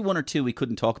there was probably one or two we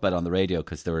couldn't talk about on the radio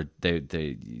because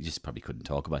you just probably couldn't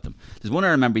talk about them. There's one I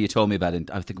remember you told me about.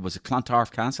 I think it was a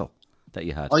Clontarf Castle. that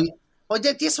you had?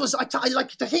 This was, I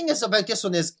like, the thing is about this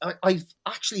one is I've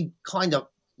actually kind of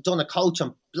done a coach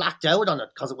and blacked out on it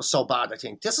because it was so bad, I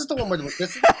think. This is the one where this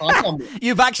is the problem.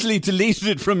 You've actually deleted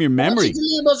it from your memory.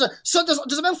 So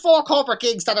there's about 4 corporate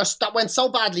gigs that went so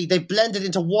badly they've blended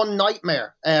into one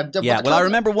nightmare. I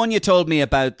remember one you told me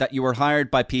about, that you were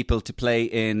hired by people to play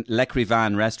in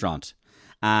L'Écrivain restaurant,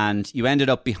 and you ended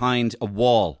up behind a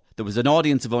wall. There was an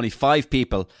audience of only 5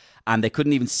 people, and they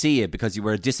couldn't even see you because you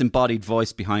were a disembodied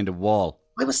voice behind a wall.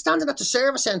 I was standing at the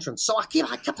service entrance, so I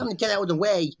kept having to get out of the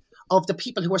way of the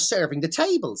people who were serving the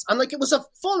tables. And like, it was a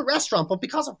full restaurant, but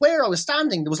because of where I was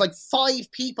standing, there was like 5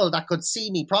 people that could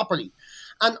see me properly.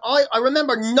 And I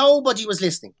remember nobody was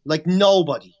listening, like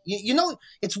nobody. You know,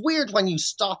 it's weird when you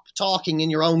stop talking in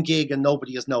your own gig and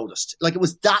nobody has noticed. Like, it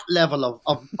was that level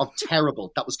of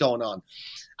terrible that was going on.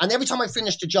 And every time I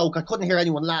finished a joke, I couldn't hear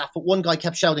anyone laugh, but one guy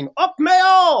kept shouting, "Up Mayo!"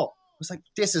 I was like,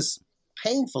 this is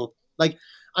painful. Like,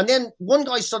 and then one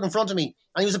guy stood in front of me,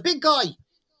 and he was a big guy.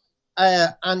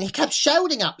 And he kept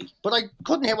shouting at me, but I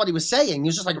couldn't hear what he was saying. He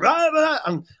was just like, rah, rah,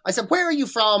 and I said, "Where are you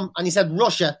from?" And he said,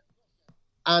 "Russia."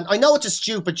 And I know it's a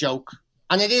stupid joke,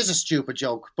 and it is a stupid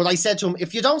joke, but I said to him,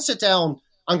 "If you don't sit down,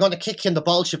 I'm going to kick you in the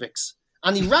Bolsheviks."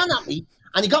 And he ran at me,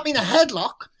 and he got me in a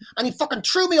headlock, and he fucking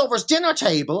threw me over his dinner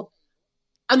table,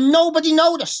 and nobody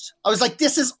noticed. I was like,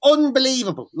 this is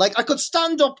unbelievable. Like, I could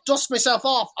stand up, dust myself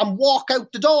off, and walk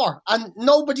out the door, and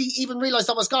nobody even realised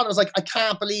I was gone. I was like, I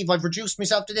can't believe I've reduced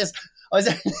myself to this. I was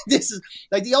like, this is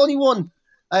like the only one.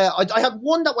 I had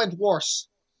one that went worse.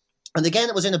 And again,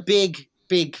 it was in a big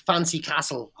fancy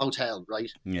castle hotel,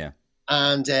 right? Yeah.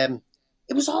 And it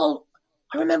was all,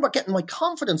 I remember getting, my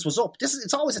confidence was up.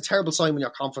 It's always a terrible sign when your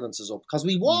confidence is up, because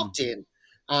we walked in,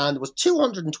 and there was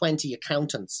 220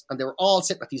 accountants, and they were all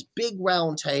sitting at these big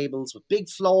round tables with big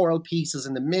floral pieces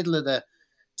in the middle of the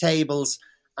tables.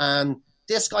 And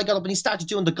this guy got up and he started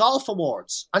doing the golf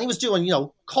awards, and he was doing,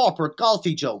 corporate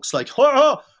golfy jokes like,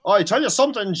 "I tell you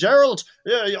something, Gerald,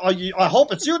 I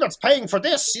hope it's you that's paying for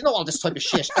this," all this type of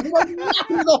shit. And we were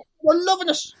lapping it up. We were loving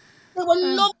it. We were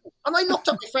loving it. And I looked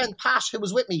at my friend Pat, who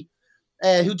was with me,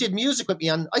 who did music with me,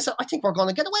 and I said, "I think we're going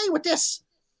to get away with this."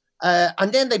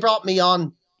 And then they brought me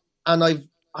on, and they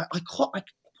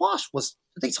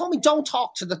told me, "Don't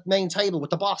talk to the main table with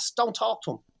the boss. Don't talk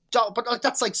to him." But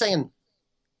that's like saying,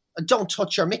 "Don't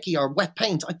touch your Mickey or wet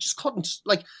paint." I just couldn't.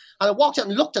 And I walked out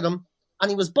and looked at him, and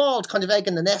he was bald, kind of egg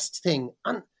in the nest thing.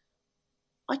 And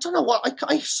I don't know what,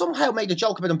 I somehow made a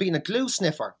joke about him being a glue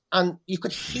sniffer, and you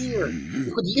could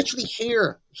literally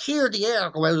hear the air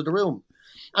go out of the room.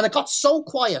 And it got so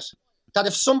quiet that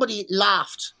if somebody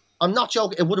laughed, I'm not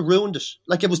joking, it would have ruined it.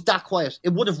 Like, it was that quiet.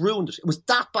 It would have ruined it. It was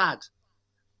that bad.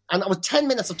 And it was 10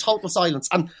 minutes of total silence.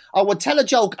 And I would tell a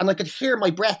joke, and I could hear my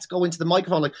breath go into the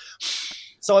microphone, like,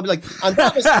 so I'd be like, and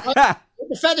that was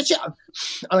the fetish. And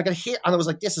I could hear, and I was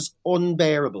like, this is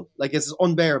unbearable. Like, this is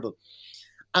unbearable.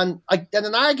 And then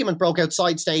an argument broke out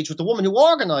side stage with the woman who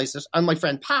organised it and my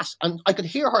friend Pat. And I could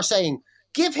hear her saying,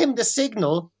 "Give him the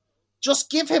signal.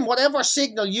 Just give him whatever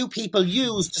signal you people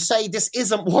use to say this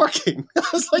isn't working." I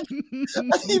was like, and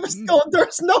he was going,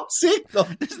 "There's no signal.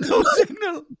 There's no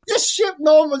signal. This shit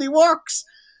normally works."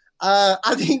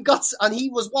 And he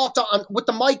was walked on with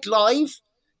the mic live.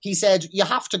 He said, "You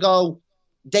have to go.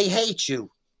 They hate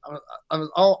you."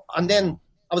 And then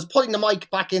I was putting the mic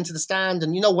back into the stand,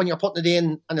 and when you're putting it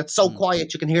in and it's so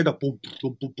quiet, you can hear the boom,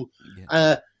 boom, boom, boom.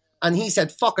 Yeah. And he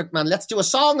said, "Fuck it, man, let's do a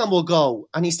song and we'll go."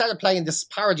 And he started playing this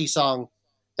parody song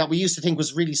that we used to think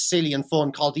was really silly and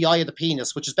fun called "The Eye of the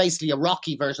Penis," which is basically a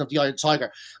Rocky version of "The Eye of the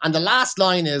Tiger." And the last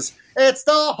line is, "It's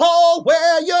the hole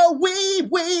where your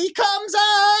wee comes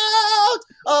out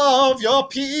of your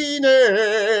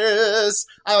penis.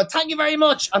 Thank you very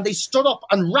much." And they stood up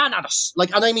and ran at us.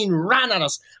 And I mean ran at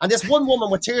us. And this one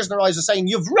woman with tears in her eyes was saying,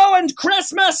 "You've ruined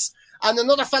Christmas." And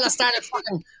another fella started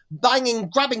fucking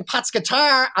grabbing Pat's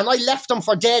guitar, and I left them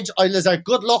for dead. I was like,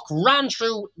 "Good luck,"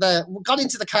 got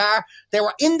into the car. They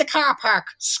were in the car park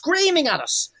screaming at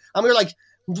us. And we were like,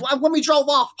 when we drove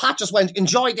off, Pat just went,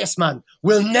 "Enjoy this, man.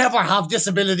 We'll never have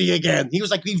disability again." He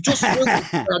was like, "We've just won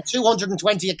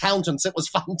 220 accountants." It was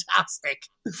fantastic.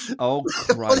 Oh,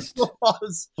 Christ. But it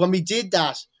was. When we did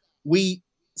that, we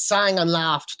sang and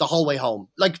laughed the whole way home.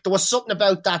 Like, there was something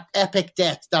about that epic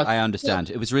death that I understand.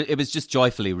 It was just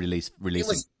joyfully releasing.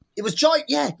 It was joy.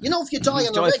 Yeah, if you die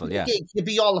on a regular gig, you'd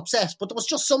be all upset. But there was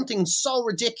just something so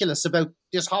ridiculous about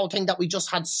this whole thing that we just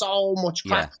had so much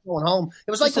crack going home.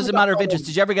 It was just as a matter of interest.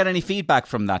 Did you ever get any feedback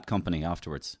from that company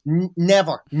afterwards?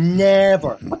 Never.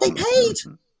 But they paid.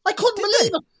 I couldn't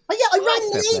believe it. I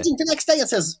rang the agent the next day and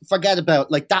says, "Forget about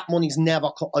that money's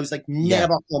never." I was like,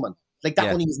 "Never coming." Like,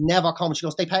 that money was never coming. She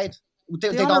goes, "They paid."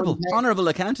 honourable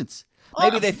accountants.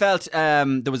 Maybe they felt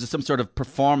there was some sort of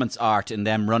performance art in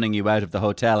them running you out of the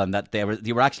hotel, and that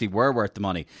you were actually worth the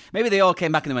money. Maybe they all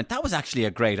came back and they went, "That was actually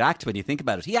a great act when you think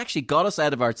about it. He actually got us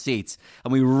out of our seats,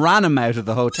 and we ran him out of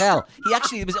the hotel.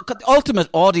 It was the ultimate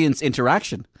audience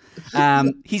interaction.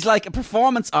 He's like a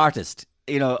performance artist."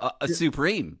 A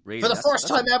supreme, really. For the first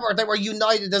time ever, they were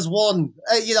united as one,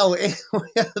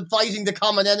 fighting the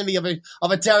common enemy of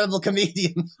a terrible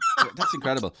comedian. That's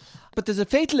incredible. But there's a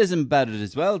fatalism about it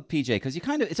as well, PJ, because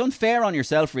it's unfair on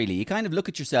yourself, really. You kind of look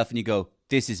at yourself and you go,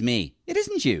 "This is me." It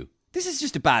isn't you. This is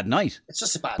just a bad night. It's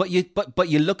just a bad night. But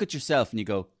you look at yourself and you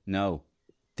go, "No,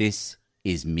 this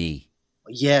is me."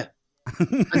 Yeah.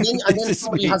 And then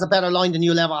somebody has a better line than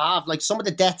you'll ever have. Like some of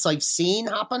the deaths I've seen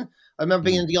happen. I remember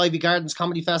being in the Ivy Gardens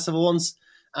Comedy Festival once,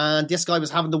 and this guy was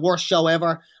having the worst show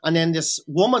ever. And then this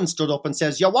woman stood up and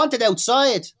says, "You're wanted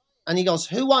outside." And he goes,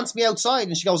 "Who wants me outside?"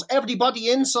 And she goes, "Everybody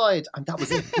inside." And that was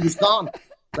it. He was gone.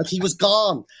 He was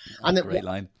gone. And great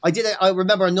line. I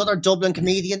remember another Dublin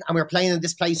comedian, and we were playing in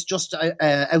this place just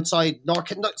outside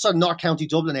North County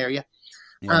Dublin area.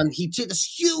 Yeah. And he did this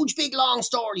huge, big, long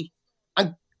story.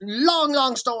 And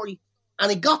long story.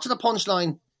 And he got to the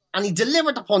punchline, and he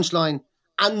delivered the punchline.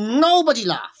 And nobody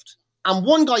laughed. And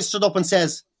one guy stood up and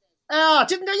says,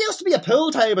 "Didn't there used to be a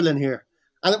pool table in here?"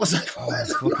 And it was like,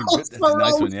 that's a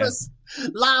nice one, yeah.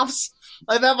 Laughs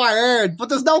I've ever heard. But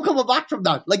there's no coming back from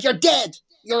that. Like, you're dead.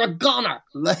 You're a goner.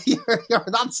 Like, you're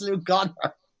an absolute goner.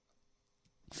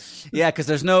 Yeah, because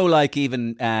there's no,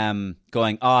 even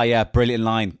going, "Oh, yeah, brilliant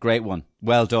line. Great one.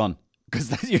 Well done."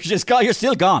 Because you're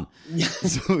still gone.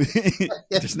 So,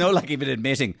 there's no even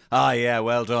admitting, "Oh yeah,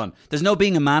 well done." There's no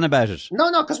being a man about it.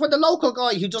 No, because when the local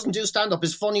guy who doesn't do stand-up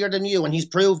is funnier than you and he's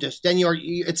proved it, then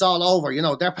it's all over.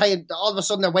 They're paying. All of a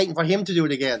sudden, they're waiting for him to do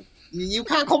it again. You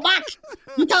can't come back.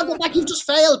 You can't go back. You've just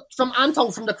failed from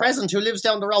Anto from the Crescent, who lives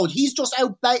down the road. He's just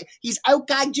he's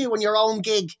outgagged you in your own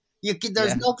gig.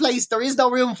 There's no place. There is no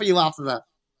room for you after that.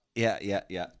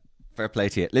 Yeah. Fair play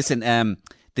to you. Listen,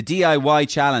 the DIY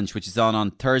challenge, which is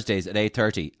on Thursdays at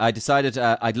 8:30. I decided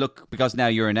I'd look, because now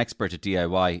you're an expert at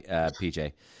DIY,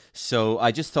 PJ. So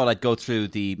I just thought I'd go through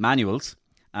the manuals,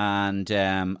 and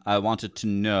I wanted to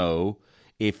know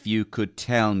if you could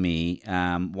tell me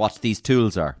what these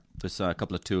tools are. There's a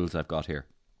couple of tools I've got here.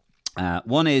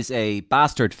 One is a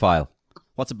bastard file.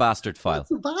 What's a bastard file?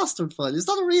 What's a bastard file? Is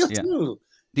that a real tool?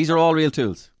 These are all real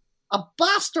tools. A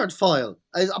bastard file.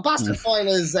 A bastard file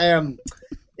is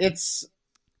it's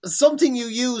something you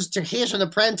use to hit an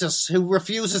apprentice who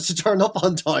refuses to turn up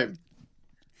on time.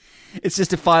 It's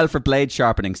just a file for blade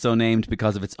sharpening, so named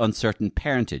because of its uncertain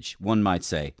parentage, one might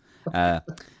say. Let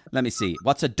me see.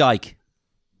 What's a dike?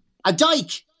 A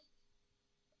dike?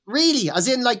 Really? As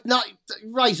in, not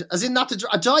right? As in, not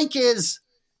a dike is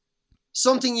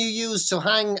something you use to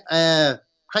hang a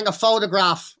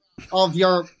photograph of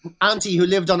your auntie who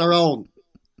lived on her own.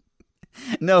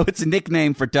 No, it's a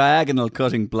nickname for diagonal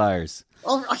cutting pliers.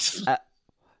 Oh, right.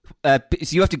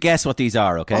 So you have to guess what these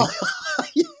are, okay?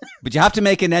 Yeah. But you have to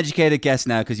make an educated guess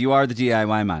now, because you are the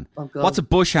DIY man. Oh, what's a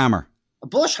bush hammer? A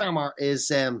bush hammer is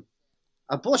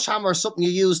something you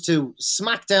use to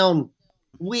smack down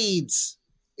weeds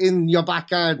in your back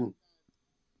garden.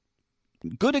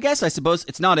 Good a guess, I suppose.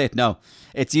 It's not it, no.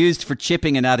 It's used for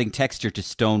chipping and adding texture to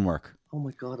stonework. Oh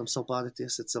my God, I'm so bad at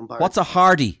this. It's embarrassing. What's a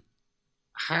hardy?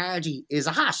 Hardy is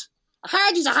a hat. A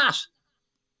hardy's a hat.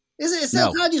 Is it? It's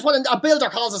no. Hardy's what a builder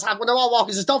calls his hat when they're all walking.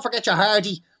 He says, "Don't forget your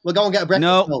hardy. We'll go and get a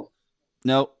breakfast."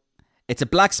 No. It's a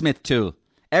blacksmith tool.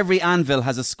 Every anvil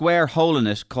has a square hole in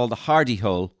it called a hardy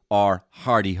hole or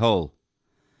hardy hole.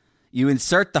 You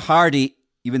insert the hardy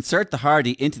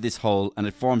into this hole, and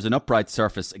it forms an upright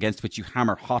surface against which you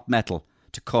hammer hot metal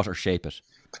to cut or shape it.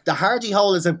 The Hardy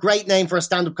Hole is a great name for a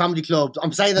stand-up comedy club.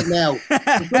 I'm saying it now.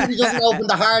 If somebody doesn't open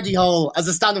the Hardy Hole as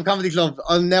a stand-up comedy club,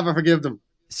 I'll never forgive them.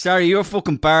 Sorry, you're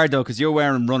fucking barred though, because you're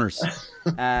wearing runners.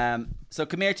 So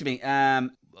come here to me.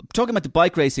 Talking about the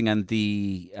bike racing and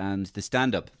the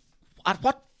stand-up. At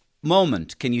what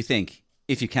moment can you think,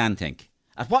 if you can think,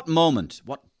 at what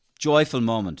joyful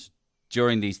moment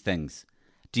during these things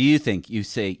do you think you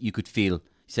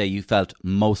felt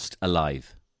most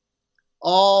alive?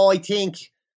 Oh, I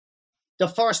think the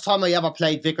first time I ever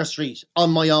played Vicar Street on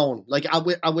my own,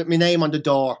 with my name on the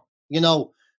door,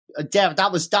 that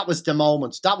was the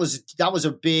moment. That was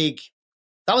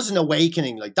an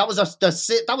awakening. That was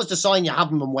the sign you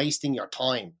haven't been wasting your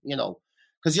time,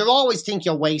 because you always think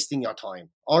you're wasting your time,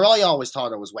 or I always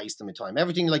thought I was wasting my time.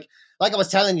 Everything, like I was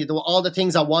telling you, all the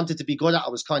things I wanted to be good at, I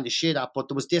was kind of shit at, but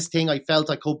there was this thing I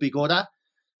felt I could be good at.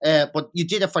 But you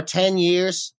did it for 10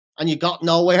 years and you got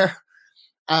nowhere.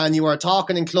 and you were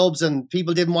talking in clubs and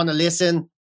people didn't want to listen,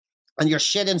 and you're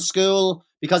shit in school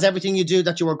because everything you do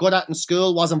that you were good at in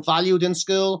school wasn't valued in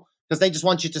school because they just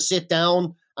want you to sit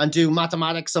down and do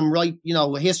mathematics and write,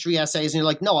 history essays. And you're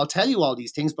like, no, I'll tell you all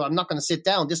these things, but I'm not going to sit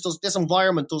down. This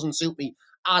environment doesn't suit me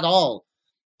at all.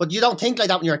 But you don't think like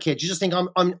that when you're a kid. You just think,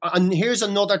 and here's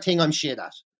another thing I'm shit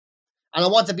at. And I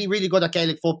want to be really good at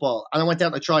Gaelic football. And I went out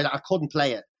and I tried it. I couldn't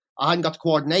play it. I hadn't got the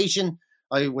coordination.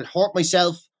 I would hurt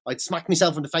myself. I'd smack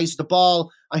myself in the face with the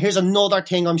ball. And here's another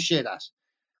thing I'm shit at.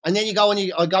 And then you go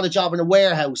and I got a job in a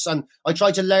warehouse and I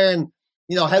tried to learn,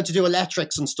 how to do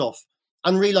electrics and stuff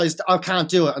and realized I can't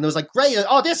do it. And I was like, great.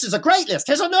 Oh, this is a great list.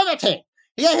 Here's another thing.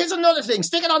 Yeah, here's another thing.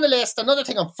 Stick it on the list. Another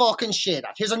thing I'm fucking shit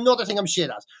at. Here's another thing I'm shit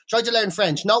at. Tried to learn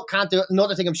French. No, can't do it.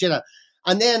 Another thing I'm shit at.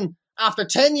 And then after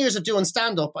 10 years of doing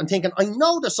stand-up, I'm thinking, I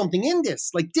know there's something in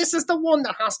this. Like, this is the one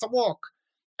that has to work.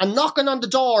 And knocking on the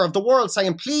door of the world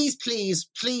saying, please, please,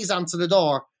 please answer the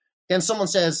door. Then someone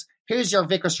says, here's your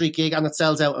Vicar Street gig, and it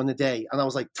sells out in a day. And I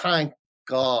was like, thank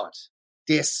God.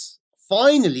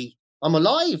 Finally, I'm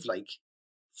alive. Like,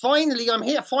 finally, I'm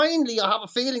here. Finally, I have a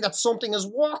feeling that something has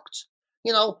worked.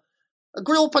 I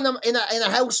grew up in a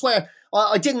house where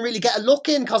I didn't really get a look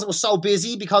in because it was so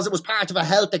busy, because it was part of a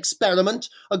health experiment.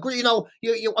 I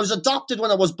was adopted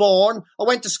when I was born. I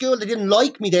went to school. They didn't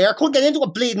like me there. I couldn't get into a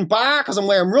bleeding bar because I'm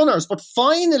wearing runners. But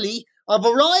finally, I've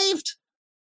arrived.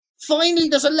 Finally,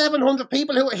 there's 1,100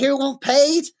 people who are here who have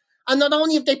paid. And not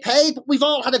only have they paid, but we've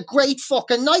all had a great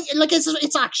fucking night. Like,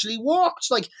 it's actually worked.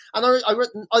 Like, and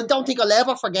I don't think I'll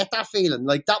ever forget that feeling.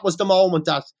 Like, that was the moment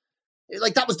that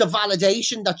was the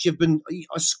validation that you've been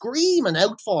screaming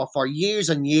out for years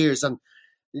and years. And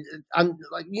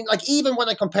like, even when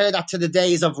I compare that to the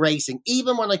days of racing,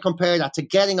 even when I compare that to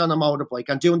getting on a motorbike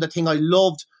and doing the thing I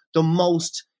loved the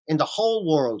most in the whole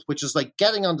world, which is like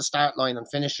getting on the start line and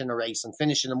finishing a race and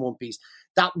finishing in one piece,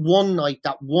 that one night,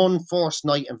 that one first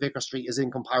night in Vicar Street is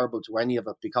incomparable to any of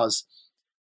it, because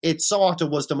it sort of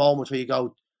was the moment where you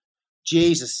go,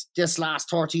 Jesus, this last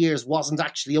 30 years wasn't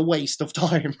actually a waste of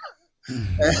time.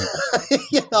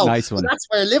 Nice one. That's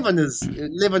where living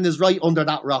is right under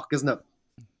that rock, isn't it?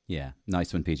 Yeah,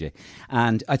 nice one, PJ.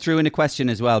 And I threw in a question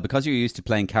as well, because you're used to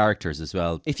playing characters as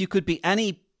well. If you could be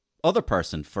any other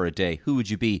person for a day, who would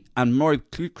you be? And more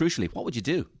crucially, what would you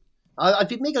do? I'd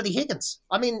be Miggledy Higgins.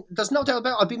 I mean, there's no doubt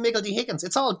about it. I'd be Miggledy Higgins.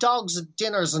 It's all dogs and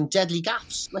dinners and deadly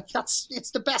gaps. Like,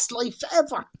 it's the best life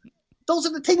ever. Those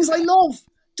are the things I love.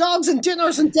 Dogs and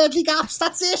dinners and deadly gaps.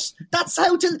 That's it. That's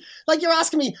how to, like, you're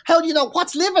asking me, how do you know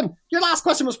what's living? Your last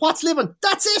question was, what's living?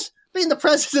 That's it. Being the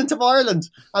president of Ireland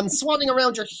and swanning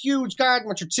around your huge garden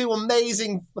with your two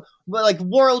amazing, like,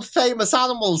 world famous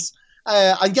animals.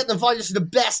 And getting invited to the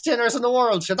best dinners in the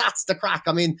world. Sure, that's the crack.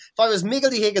 I mean, if I was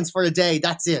Miggledy Higgins for a day,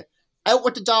 that's it. Out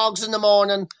with the dogs in the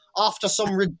morning, off to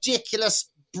some ridiculous,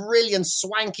 brilliant,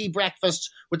 swanky breakfast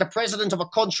with the president of a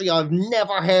country I've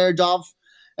never heard of.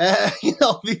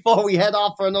 Before we head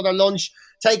off for another lunch,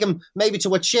 take him maybe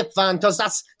to a chip van, because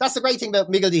that's the great thing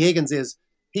about Miggledy Higgins is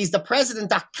he's the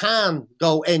president that can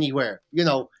go anywhere.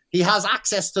 He has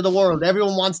access to the world.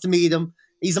 Everyone wants to meet him.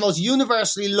 He's the most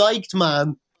universally liked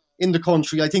man in the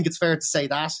country. I think it's fair to say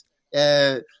that.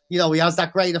 He has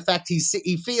that great effect.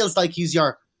 He feels like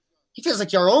he feels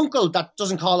like your uncle that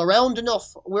doesn't call around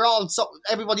enough.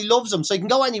 Everybody loves him, so you can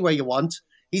go anywhere you want.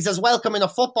 He's as welcome in a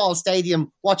football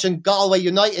stadium watching Galway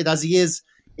United as he is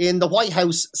in the White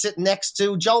House sitting next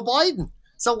to Joe Biden.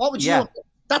 So what would you?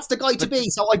 That's the guy to be.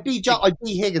 So I'd be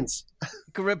Higgins.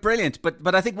 Brilliant.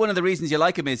 But I think one of the reasons you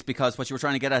like him is because what you were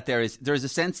trying to get at there is there's a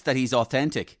sense that he's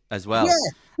authentic as well. Yeah,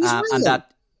 he's real. And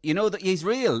that, that he's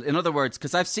real. In other words,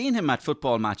 because I've seen him at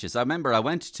football matches. I remember I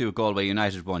went to Galway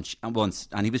United once,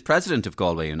 and he was president of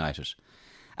Galway United.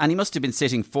 And he must have been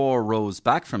sitting 4 rows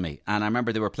back from me. And I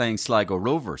remember they were playing Sligo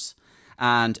Rovers.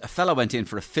 And a fellow went in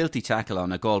for a filthy tackle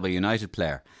on a Galway United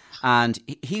player. And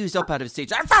he was up out of his seat.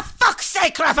 For fuck's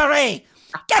sake, referee!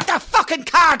 Get the fucking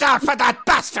card out for that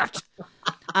bastard!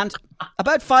 And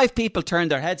about 5 people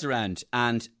turned their heads around.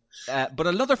 But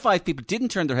another 5 people didn't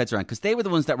turn their heads around because they were the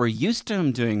ones that were used to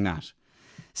him doing that.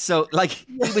 So, like,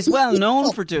 he was well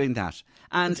known for doing that.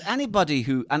 And anybody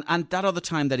who... And that other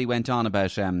time that he went on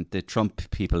about the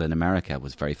Trump people in America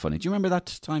was very funny. Do you remember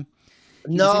that time?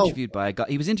 He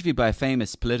was interviewed by a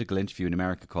famous political interview in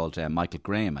America called Michael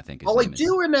Graham, I think. I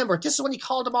do remember. This is when he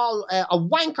called them all a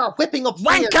wanker whipping up...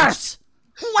 Wankers!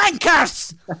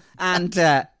 Wankers! And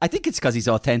I think it's because he's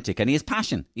authentic and he has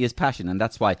passion. And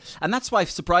that's why,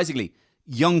 surprisingly,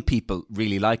 young people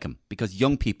really like him, because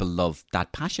young people love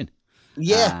that passion.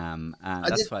 Yeah. And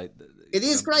that's why... It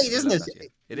is great, isn't it?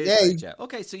 It is great, yeah.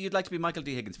 Okay, so you'd like to be Michael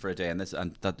D. Higgins for a day, and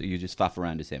that you just faff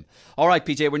around as him. All right,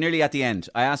 PJ, we're nearly at the end.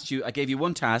 I gave you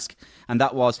one task, and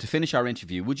that was to finish our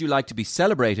interview. Would you like to be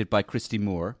celebrated by Christy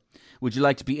Moore? Would you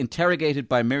like to be interrogated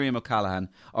by Miriam O'Callaghan?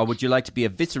 Or would you like to be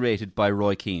eviscerated by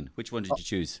Roy Keane? Which one did you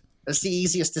choose? It's the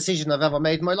easiest decision I've ever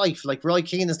made in my life. Like, Roy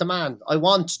Keane is the man. I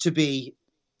want to be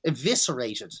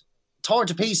eviscerated, torn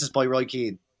to pieces by Roy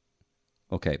Keane.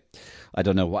 Okay. I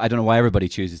don't know why everybody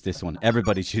chooses this one.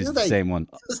 Everybody chooses the same one.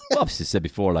 Obviously said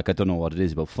before, like, I don't know what it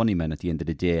is about funny men at the end of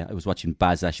the day. I was watching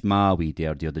Baz Ashmawi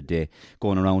there the other day,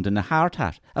 going around in a hard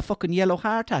hat, a fucking yellow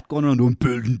hard hat, going around, I'm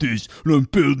building this, and I'm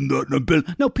building that, and I'm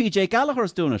building... No, PJ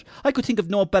Gallagher's doing it. I could think of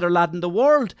no better lad in the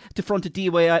world to front a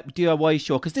DIY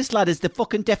show, because this lad is the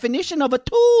fucking definition of a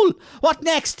tool. What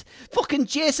next? Fucking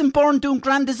Jason Byrne doing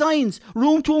grand designs,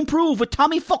 Room to Improve with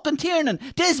Tommy fucking Tiernan.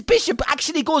 Des Bishop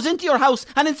actually goes into your house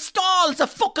and installs a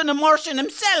fucking immersion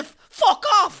himself. Fuck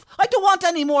off! I don't want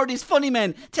any more of these funny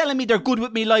men telling me they're good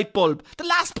with me light bulb. The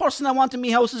last person I want in my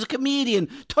house is a comedian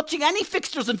touching any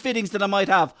fixtures and fittings that I might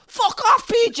have. Fuck off,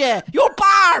 PJ! You're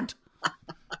barred!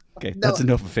 Okay, that's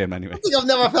enough of him anyway. I think I've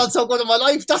never felt so good in my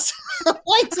life. That's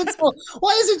why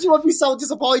is it you would be so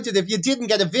disappointed if you didn't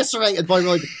get eviscerated by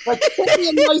Roy? Like,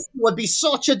 being nice would be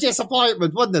such a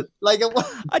disappointment, wouldn't it? Like,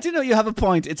 I do know, you have a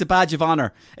point. It's a badge of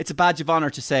honour. It's a badge of honour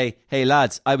to say, hey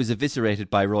lads, I was eviscerated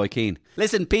by Roy Keane.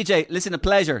 Listen, PJ, a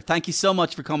pleasure. Thank you so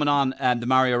much for coming on the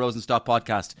Mario Rosenstock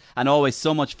podcast, and always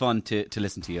so much fun to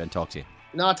listen to you and talk to you.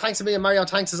 No, thanks a million, Mario.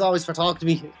 Thanks as always for talking to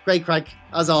me. Great crack,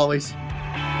 as always.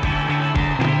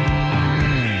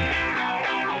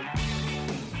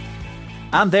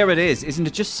 And there it is. Isn't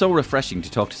it just so refreshing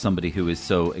to talk to somebody who is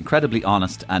so incredibly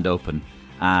honest and open,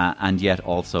 and yet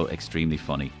also extremely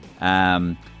funny?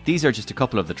 These are just a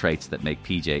couple of the traits that make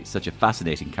PJ such a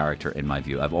fascinating character in my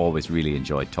view. I've always really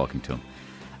enjoyed talking to him.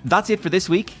 That's it for this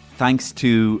week. Thanks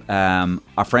to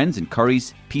our friends in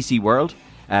Curry's PC World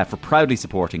for proudly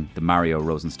supporting the Mario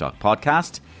Rosenstock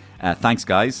podcast. Thanks,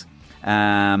 guys.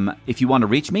 If you want to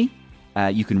reach me,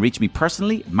 you can reach me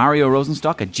personally,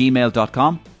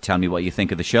 mariorosenstock@gmail.com. Tell me what you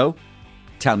think of the show.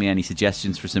 Tell me any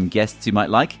suggestions for some guests you might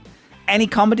like. Any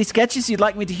comedy sketches you'd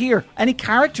like me to hear. Any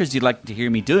characters you'd like to hear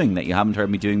me doing that you haven't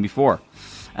heard me doing before.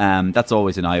 That's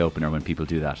always an eye-opener when people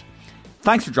do that.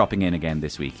 Thanks for dropping in again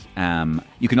this week.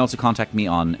 You can also contact me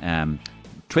on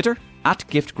Twitter,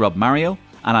 @GiftGrubMario,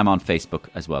 and I'm on Facebook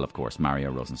as well, of course,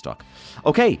 Mario Rosenstock.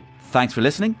 Okay, thanks for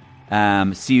listening.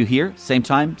 See you here, same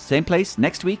time, same place,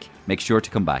 next week. Make sure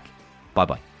to come back.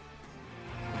 Bye-bye.